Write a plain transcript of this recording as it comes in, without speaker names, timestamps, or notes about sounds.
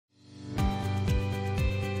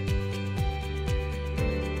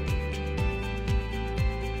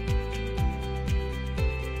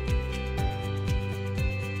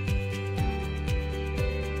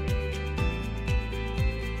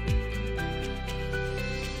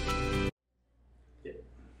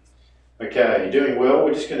Okay, you're doing well.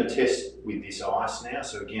 We're just going to test with this ice now.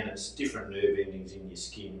 So again, it's different nerve endings in your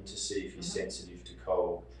skin to see if you're sensitive to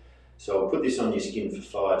cold. So I'll put this on your skin for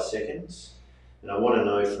 5 seconds. And I want to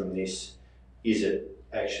know from this, is it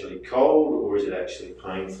actually cold or is it actually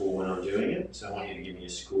painful when I'm doing it? So I want you to give me a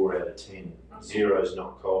score out of 10. 0 is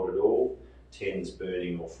not cold at all, 10 is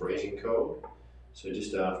burning or freezing cold. So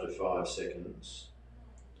just after 5 seconds,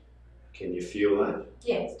 can you feel that?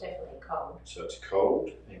 Yeah, it's definitely cold. So it's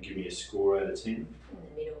cold, and give me a score out of 10. In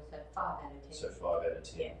the middle, so 5 out of 10. So 5 out of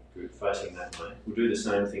 10. Yeah. Good, facing that way. We'll do the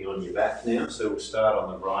same thing on your back now. So we'll start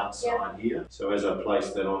on the right side here. So as I place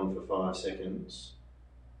that on for 5 seconds,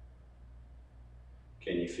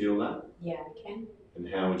 can you feel that? Yeah, I can. And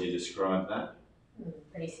how would you describe that?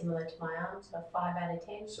 Pretty similar to my arm, so 5 out of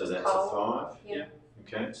 10. So that's cold. a 5? Yeah.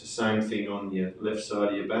 Okay, it's the same thing on your left side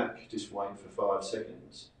of your back. Just wait for 5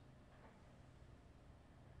 seconds.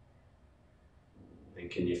 And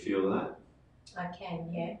can you feel that? I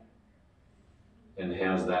can, yeah. And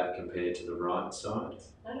how's that compared to the right side? It's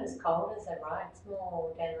not as cold as the right. It's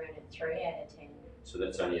more down around a 3 out of 10. So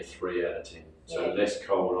that's only a 3 out of 10. So Yeah. less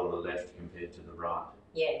cold on the left compared to the right.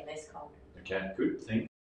 Yeah, less cold. Okay, good, thank you.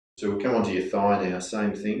 So we'll come onto your thigh now,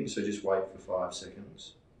 same thing, so just wait for 5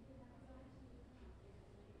 seconds.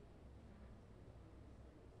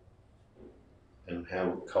 And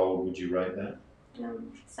how cold would you rate that?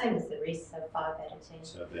 Same as the wrist, so 5 out of 10.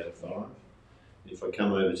 So about a 5. If I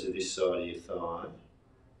come over to this side of your thigh,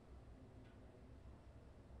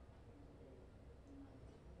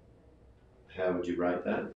 how would you rate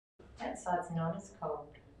that? That side's not as cold.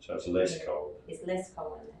 So it's less cold. It's less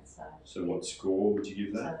cold on that side. So what score would you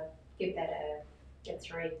give that? So give that a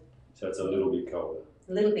 3. So it's a little bit colder.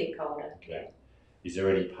 A little bit colder. Okay. Is there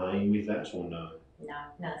any pain with that or no? No,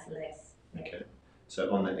 it's less. Okay.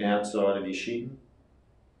 So on the outside of your shin?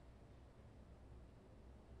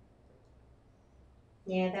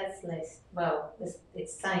 Yeah, that's less. Well,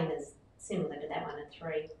 it's same as similar to that one, a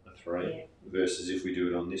 3. A 3. Yeah. Versus if we do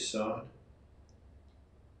it on this side?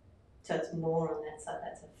 So it's more on that side,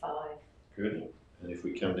 that's a 5. Good. Yeah. And if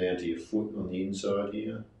we come down to your foot on the inside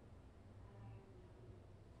here,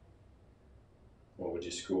 what would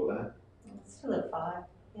you score that? It's still a 5.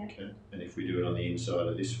 Yeah. Okay. And if we do it on the inside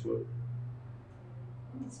of this foot?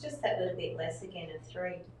 It's just that little bit less again, a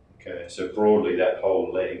 3. Okay, so broadly that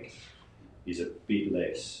whole leg is a bit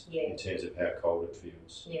less Yeah. in terms of how cold it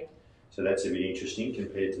feels. Yeah. So that's a bit interesting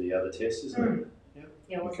compared to the other tests, isn't it?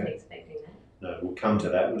 Yeah, I wasn't expecting that. No, we'll come to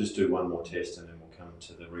that. We'll just do one more test and then we'll come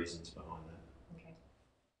to the reasons behind that.